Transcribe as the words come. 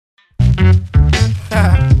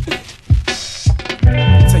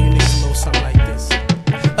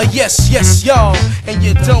Yes, yes, y'all, and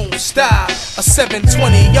you don't stop. A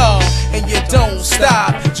 720, y'all, and you don't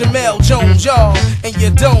stop. Jamel Jones, y'all, and you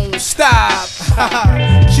don't stop.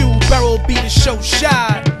 Q Barrel be the show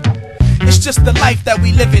shot. It's just the life that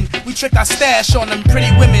we livin'. We trick our stash on them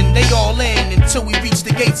pretty women. They all in until we reach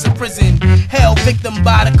the gates of prison. Hell victim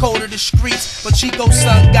by the code of the streets. But Chico's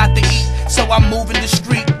son got to eat, so I'm moving the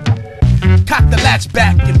street. Cock the latch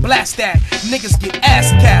back and blast that. Niggas get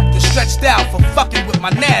ass capped and stretched out for fucking with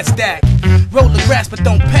my NASDAQ. Roll the grass but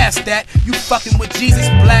don't pass that. You fucking with Jesus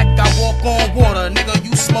Black, I walk on water. Nigga,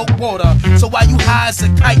 you smoke water. So while you high as a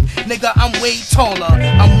kite, nigga, I'm way taller.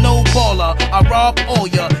 I'm no baller, I rob all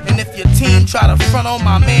ya. And if your team try to front on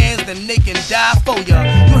my mans, then they can die for ya.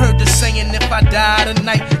 You heard the saying, if I die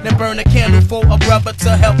tonight, then burn a candle for a brother to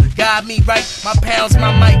help guide me right. My pounds,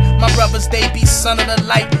 my mic, my brothers, they be son of the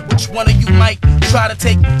light. Which one of you might try to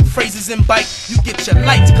take phrases and bite? You get your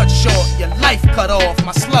lights cut short, your life cut off.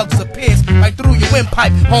 My slugs are pierced right through your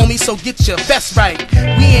windpipe, homie, so get your vest right.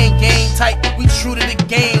 We ain't game tight, we true to the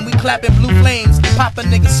game. We clapping blue flames, pop a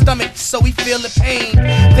nigga's stomach so he feel the pain.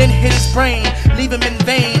 Then hit his brain, leave him in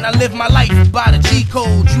vain. I live my life by the G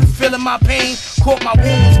code, you feeling my pain? Caught my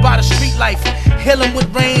wounds by the street life, heal him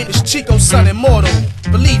with rain. It's Chico's son immortal,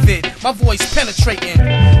 believe it, my voice penetrating.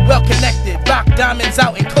 Well connected, rock diamonds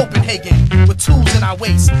out in Copenhagen. With tools in our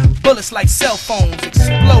waist, bullets like cell phones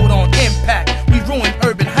explode on impact. We ruin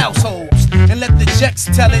urban households and let the jets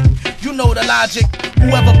tell it. You know the logic.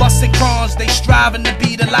 Whoever busting crons, they striving to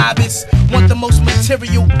be the livest. Want the most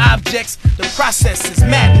material objects. The process is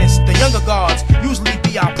madness. The younger guards usually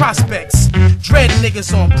be our prospects. Dread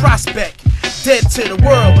niggas on prospect. Dead to the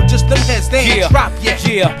world, but just them heads, they ain't dropped yet.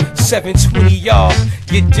 Yeah, 720, y'all,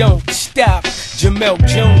 you don't stop. Jamel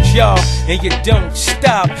Jones, y'all, and you don't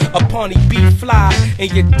stop. Apani be fly,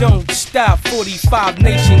 and you don't stop. 45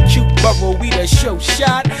 Nation, Q Borough, we the show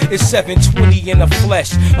shot. It's 720 in the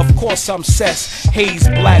flesh. Of course I'm cess. Haze,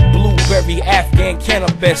 black, blueberry, Afghan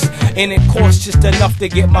cannabis. And it costs just enough to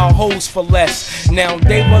get my hoes for less. Now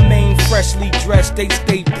they remain freshly dressed, they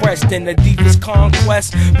stay pressed. And the deepest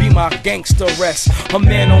conquest be my gangster rest. A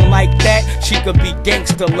man don't like that, she could be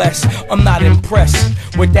gangster less. I'm not impressed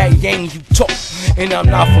with that yang you talk. And I'm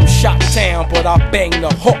not from Shoptown, but I bang the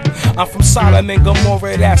hook. I'm from Sodom and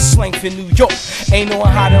Gomorrah, that's slang for New York. Ain't no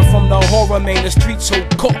hiding from the horror, man, the streets so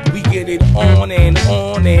cooked. We get it on and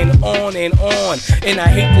on and on and on. And I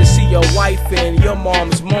hate to see your wife and your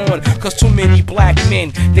mom's mourn, cause too many black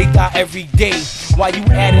men, they die every day. While you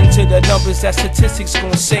adding to the numbers that statistics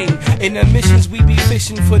gon' say. In the missions we be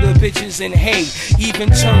fishing for the bitches and hay. Even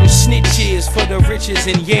turn snitches for the riches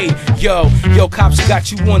and yay. Yo, cops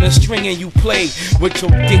got you on a string and you play with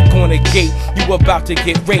your dick on the gate. You about to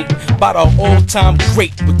get raped by the all-time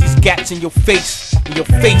great with these gats in your face. In your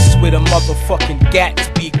face with a motherfucking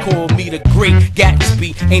Gatsby. Call me the great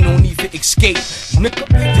Gatsby. Ain't no need for escape, nigga.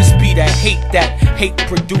 This be that hate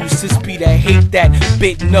produce. This be that hate that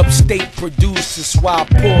bitten up state produce. That's why I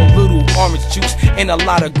pour a little orange juice and a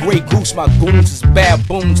lot of Grey Goose. My goons is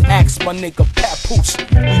baboons. Ask my nigga Papoose.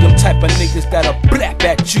 We them type of niggas that'll blap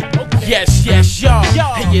at you. Yes, yes, y'all,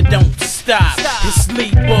 and you don't stop. It's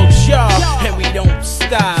Sleep Books, y'all, and we don't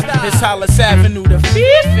stop. It's Hollis Avenue the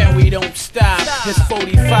 5th, and we don't stop. It's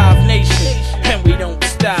 45 Nation, and we don't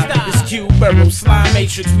stop. It's Q Borough, Slime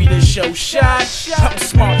Matrix, we the show shot. I'm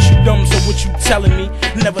smart, you dumb, so what you telling me?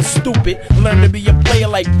 Never stupid, learn to be a player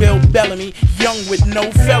like Bill Bellamy. Young with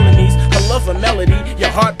no felonies, I love a melody. Your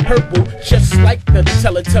heart purple, just like the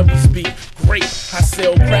Teletubbies be. Great, I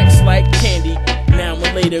sell cracks like candy. Now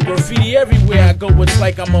and later, graffiti everywhere I go, it's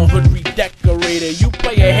like I'm a hood redecorator. You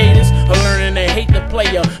player haters are learning to hate the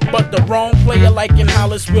player, but the wrong player, like in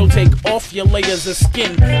Hollis, will take off your layers of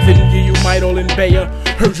skin. Then give you Midol and Bayer.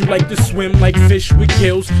 Heard you like to swim like fish with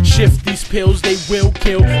gills. Shift these pills, they will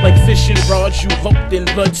kill. Like fishing rods, you hooked in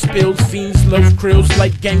blood spills. Fiends love krills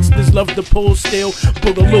like gangsters love to pull still.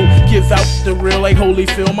 Boogaloo, give out the real like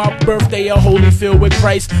Holyfield. My birthday a Holyfield with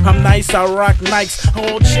Christ. I'm nice, I rock Nikes.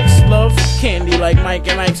 All chicks love candy like Mike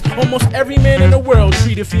and Ike's. Almost every man in the world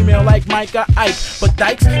treat a female like Mike or Ike. But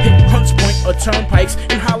dykes hit Hunts Point or turnpikes.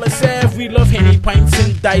 In Hollis Ave, we love Henny pints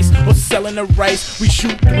and dice. Or selling the rice, we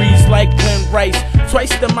shoot threes like Glenn Rice.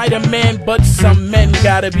 Twice the might of man, but some men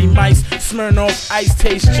gotta be mice. Smirnoff Ice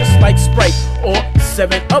tastes just like Sprite. Or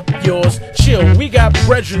 7-Up yours. Chill, we got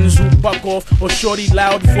brethrens who buck off. Or shorty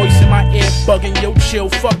loud voice in my ear bugging, yo chill,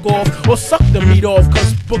 fuck off. Or suck the meat off,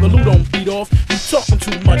 cause Boogaloo don't beat off. You talking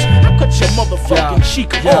too much, I cut your motherfucking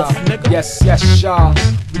cheek off, nigga. Yes, yes, y'all,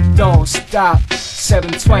 we don't stop.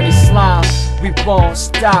 720 slime, we won't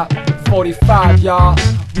stop. 45, y'all,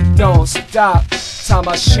 we don't stop. Time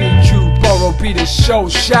I see you borrow be the show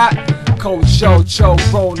shot. Kojojo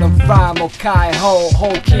roll the rhyme of Kai Ho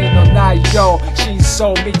Hokino Nayo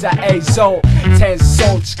Shinso Mita Eizo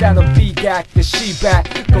Tenso Chikano Bigak the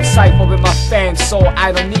she-back Go cypher with my fam so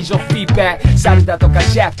I don't need your feedback Sarida toka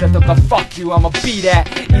Jack da toka fuck you I'ma be that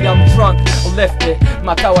Either I'm drunk or lifted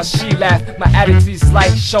Mata wa she laugh My attitude's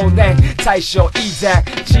like Shonen Taisho Izak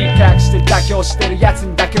G-Kak shite dakyo shiteru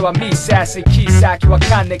yatsu dake wa me sassy Kisaki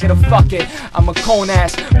wakaneけど fuck it I'm a cone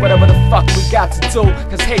ass Whatever the fuck we got to do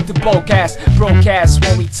Cause hate the boat broadcast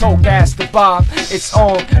when we toke ass the bomb. It's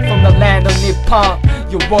on from the land of Nippon.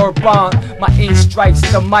 Your word bond, my ink strikes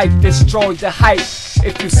the mic, destroy the hype.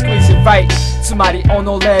 If you squeeze it right, somebody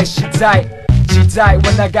onore shidai. 時代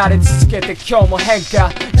は流れ続けて今日も変化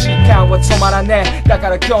時間は止まらねえだか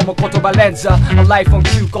ら今日も言葉連座 A life on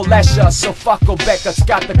Q コレッシャー So fuck go back 使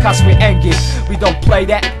った歌詞 we 演技 We don't play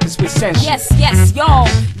that cause we sense Yes, yes, y'all,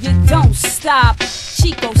 you don't stop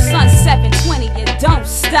Chico, son, 720, you don't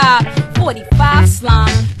stop 45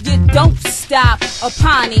 slime, you don't stop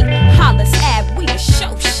Apani, Hollis Ave, we a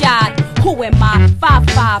show shot Who am I?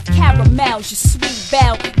 5'5", caramels, you sweet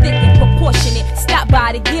belle Thick and proportionate, stop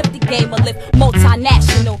by to give the game a lift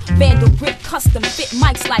Multinational, vandal grip, custom fit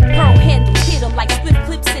mics like pearl handles Hit them like split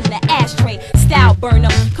clips in the ashtray Style burner,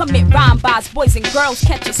 commit rhyme buys Boys and girls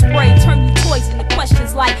catch a spray Turn you toys into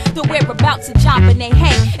questions like the whereabouts of John Bonet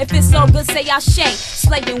Hey, if it's so good, say I shade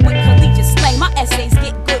Slaying with collegiate slang My essays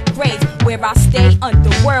get good grades Where I stay,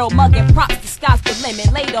 underworld Mugging props, the sky's the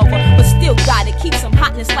limit Laid over, but still gotta keep some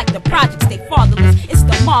hotness Like the projects, they fatherless It's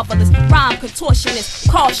the marvelous, rhyme contortionist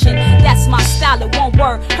Caution, that's my style in one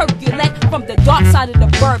word Herculate from the dark side of the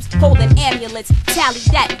burbs Holding amulets, tally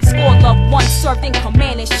that Score love one, served in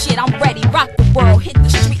command and shit I'm ready, rock the world Hit the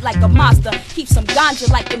street like a monster Keep some ganja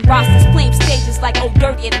like them rosters Claim stages like Old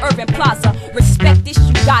Dirty at Urban Plaza Respect this,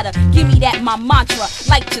 you gotta give me that, my mantra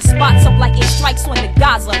Light your spots up like it strikes on the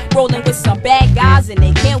Gaza Rolling with some bad guys and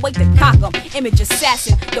they can't wait to cock them Image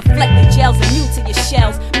assassin, deflect the gels Immune to your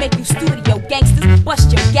shells Make you studio gangsters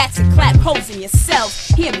Bust your gats and clap holes in yourselves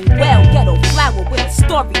Hear me well, ghetto flower with a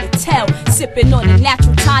story to tell Sipping on a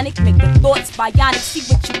natural tonic Make the thoughts bionic See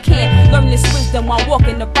what you can Learn this wisdom while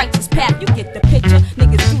walking the righteous path You get the picture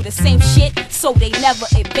Niggas do the same shit So they never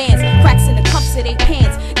advance Cracks in the cuffs of their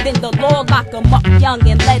pants Then the law lock them up young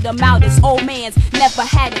And let them out as old mans Never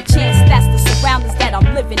had a chance That's the surroundings that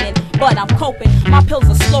I'm living in But I'm coping My pills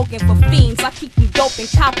are slogan for fiends I keep them dope and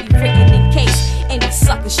copy written in case Any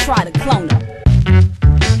suckers try to clone them